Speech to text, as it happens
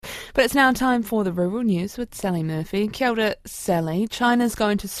But it's now time for the rural news with Sally Murphy. Kia ora, Sally. China's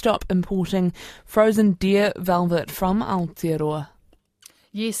going to stop importing frozen deer velvet from Aotearoa.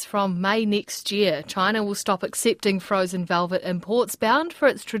 Yes, from May next year, China will stop accepting frozen velvet imports bound for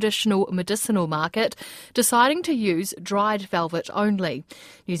its traditional medicinal market, deciding to use dried velvet only.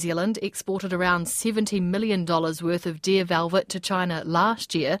 New Zealand exported around $70 million worth of deer velvet to China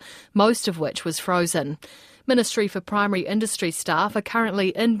last year, most of which was frozen. Ministry for Primary Industry staff are currently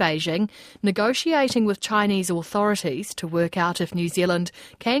in Beijing negotiating with Chinese authorities to work out if New Zealand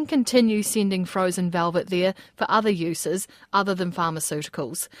can continue sending frozen velvet there for other uses other than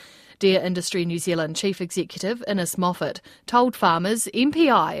pharmaceuticals. Deer Industry New Zealand Chief Executive Innes Moffat told farmers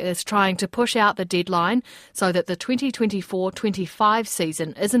MPI is trying to push out the deadline so that the 2024-25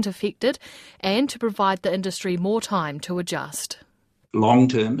 season isn't affected and to provide the industry more time to adjust. Long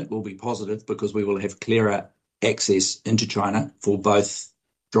term, it will be positive because we will have clearer access into China for both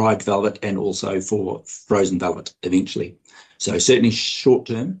dried velvet and also for frozen velvet eventually. So certainly short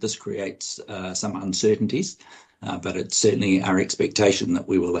term, this creates some uncertainties, but it's certainly our expectation that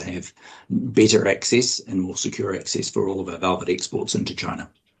we will have better access and more secure access for all of our velvet exports into China.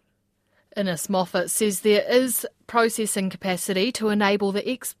 Innes Moffat says there is processing capacity to enable the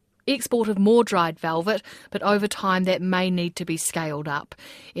export of more dried velvet, but over time that may need to be scaled up.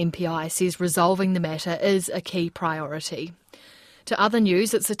 MPI says resolving the matter is a key priority. To other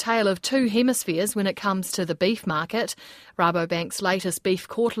news, it's a tale of two hemispheres when it comes to the beef market. Rabobank's latest Beef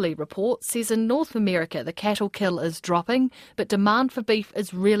Quarterly report says in North America the cattle kill is dropping, but demand for beef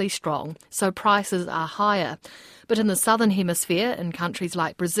is really strong, so prices are higher. But in the southern hemisphere, in countries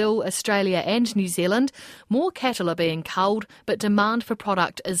like Brazil, Australia and New Zealand, more cattle are being culled, but demand for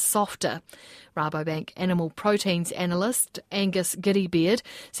product is softer. Rabobank animal proteins analyst Angus Giddybeard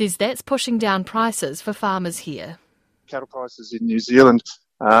says that's pushing down prices for farmers here. Cattle prices in New Zealand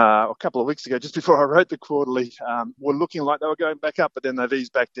a couple of weeks ago, just before I wrote the quarterly, were looking like they were going back up, but then they've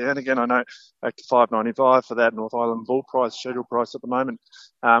eased back down again. I know back to $5.95 for that North Island bull price, schedule price at the moment,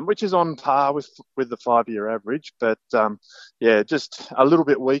 which is on par with the 5-year average. But just a little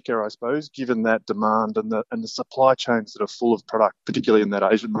bit weaker, I suppose, given that demand and the supply chains that are full of product, particularly in that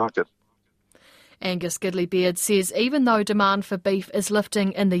Asian market. Angus Gidley-Beard says even though demand for beef is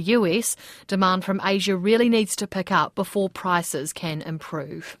lifting in the US, demand from Asia really needs to pick up before prices can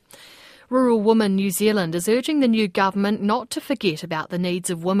improve. Rural Women New Zealand is urging the new government not to forget about the needs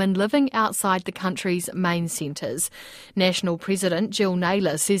of women living outside the country's main centres. National President Jill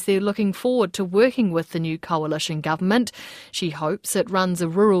Naylor says they're looking forward to working with the new coalition government. She hopes it runs a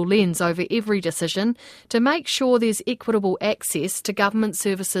rural lens over every decision to make sure there's equitable access to government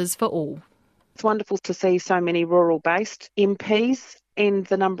services for all. It's wonderful to see so many rural-based MPs and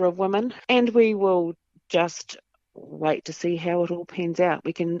the number of women, and we will just wait to see how it all pans out.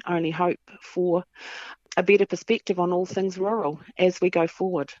 We can only hope for a better perspective on all things rural as we go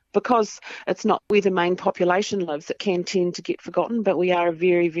forward, because it's not where the main population lives. It can tend to get forgotten, but we are a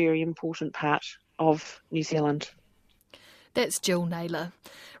very, very important part of New Zealand. That's Jill Naylor.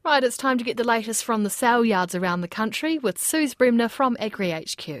 Right, it's time to get the latest from the sale yards around the country with Suze Bremner from Agri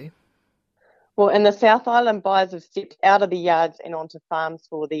HQ. Well, in the South Island, buyers have stepped out of the yards and onto farms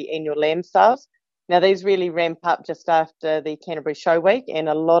for the annual lamb sales. Now, these really ramp up just after the Canterbury Show Week, and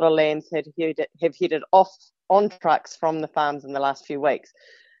a lot of lambs have headed off on trucks from the farms in the last few weeks.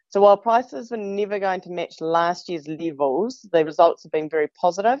 So while prices were never going to match last year's levels, the results have been very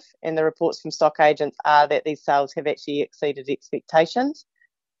positive, and the reports from stock agents are that these sales have actually exceeded expectations.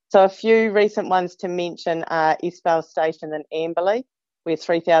 So a few recent ones to mention are Eastvale Station in Amberley, where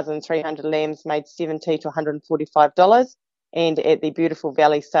 3,300 lambs made $70 to $145, and at the Beautiful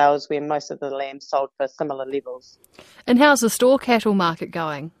Valley sales, where most of the lambs sold for similar levels. And how's the store cattle market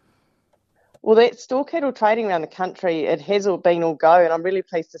going? Well, that store cattle trading around the country, it has all been all go, and I'm really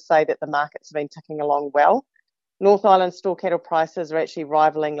pleased to say that the markets have been ticking along well. North Island store cattle prices are actually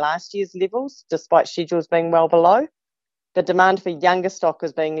rivalling last year's levels, despite schedules being well below. The demand for younger stock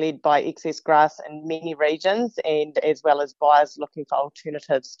is being led by excess grass in many regions, and as well as buyers looking for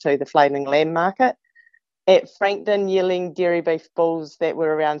alternatives to the flaming lamb market. At Frankton, yearling dairy beef bulls that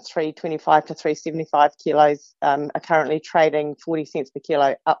were around 325 to 375 kilos are currently trading 40 cents per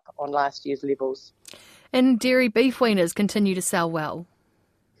kilo, up on last year's levels. And dairy beef weaners continue to sell well.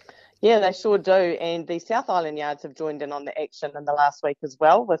 Yeah, they sure do. And the South Island yards have joined in on the action in the last week as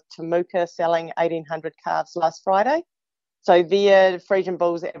well, with Temuka selling 1,800 calves last Friday. So their Friesian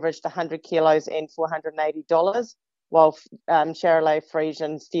bulls averaged 100 kilos and $480, while Charolais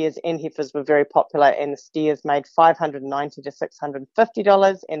Friesian steers and heifers were very popular, and the steers made $590 to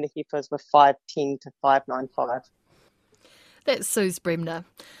 $650, and the heifers were $510 to $595. That's Suze Bremner.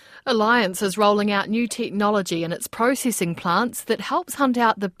 Alliance is rolling out new technology in its processing plants that helps hunt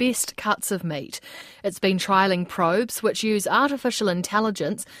out the best cuts of meat. It's been trialling probes which use artificial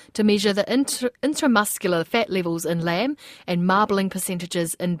intelligence to measure the intramuscular fat levels in lamb and marbling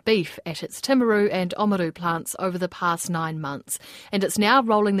percentages in beef at its Timaru and Oamaru plants over the past 9 months, and it's now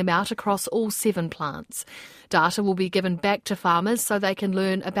rolling them out across all 7 plants. Data will be given back to farmers so they can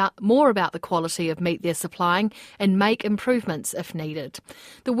learn more about the quality of meat they're supplying and make improvements if needed.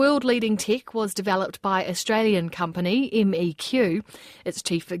 The world-leading tech was developed by Australian company MEQ. Its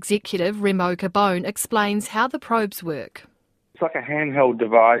chief executive, Remo Carbone, explains how the probes work. It's like a handheld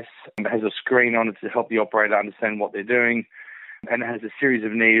device. It has a screen on it to help the operator understand what they're doing, and it has a series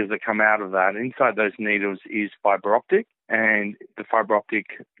of needles that come out of that. Inside those needles is fibre optic, and the fibre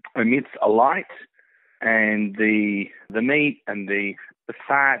optic emits a light, and the meat and the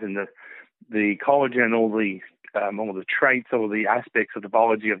fat and the collagen, all the traits, all the aspects of the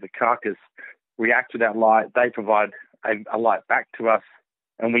biology of the carcass react to that light. They provide a light back to us,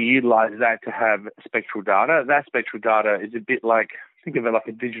 and we utilise that to have spectral data. That spectral data is a bit like, think of it like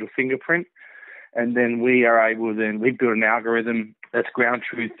a digital fingerprint, and then we build an algorithm that's ground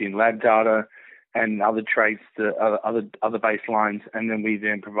truth in lab data and other traits, other baselines, and then we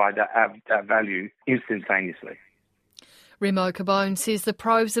provide that value instantaneously. Remo Carbone says the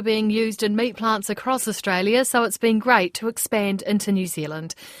probes are being used in meat plants across Australia, so it's been great to expand into New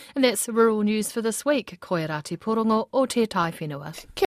Zealand. And that's Rural News for this week. Koe rā te porongo o te tai whenua.